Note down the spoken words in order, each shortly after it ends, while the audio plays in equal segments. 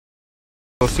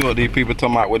Let's see what these people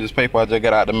talking about with this paper I just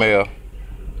got out the mail. You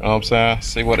know what I'm saying?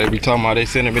 See what they be talking about. They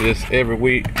sending me this every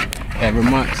week, every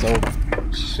month. So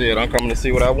shit, I'm coming to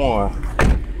see what I won.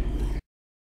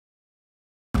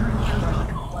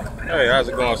 Hey, how's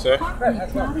it going, sir?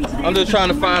 I'm just trying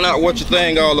to find out what your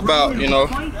thing all about, you know.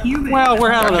 Well, we're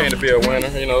having I came to be a winner,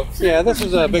 you know. Yeah, this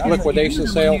is a big liquidation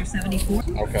sale.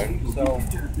 Okay. So,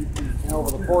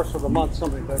 over the course of the month,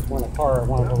 somebody does win a car at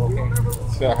one of the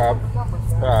locations. See how,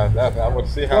 I would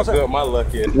see how good my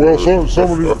luck is. Well,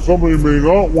 somebody may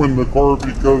not win the car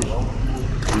because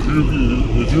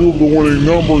if you have the winning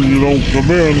number, you don't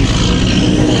come in.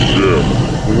 Yeah.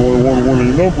 There's only one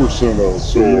winning number sent out,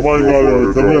 so you might not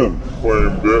ever come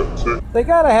in. They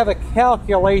got to have a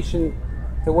calculation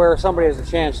to where somebody has a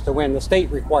chance to win. The state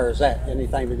requires that,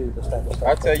 anything to do with this type of stuff.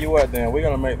 I tell you what, then, we're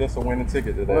going to make this a winning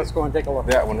ticket today. Well, let's go and take a look.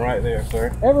 That one right there,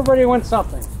 sir. Everybody wins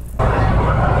something. See,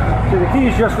 the key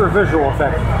is just for visual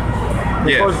effect.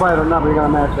 It goes by the number, you got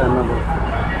to match that number.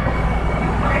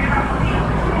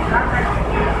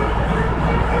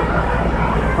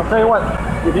 I'll tell you what.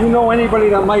 If you know anybody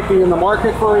that might be in the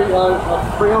market for a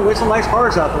pre-owned, there's some nice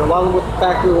cars out there. A lot of them with the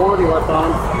factory warranty left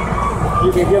on them.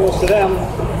 You can give us to them.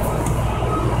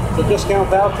 It's a discount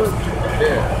voucher.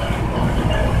 Yeah.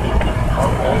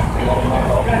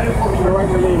 Okay. You write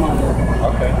your name on there.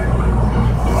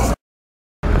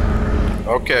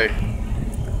 Okay.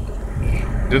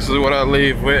 Okay. This is what I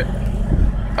leave with.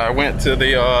 I went to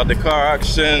the car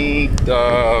auction,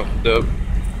 the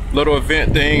little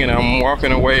event thing, and I'm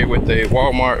walking away with a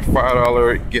Walmart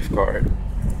 $5 gift card.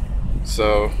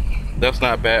 So that's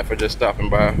not bad for just stopping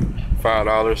by.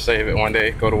 $5, save it one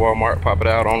day, go to Walmart, pop it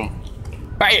out on them.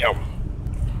 Bam!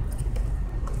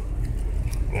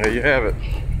 There you have it.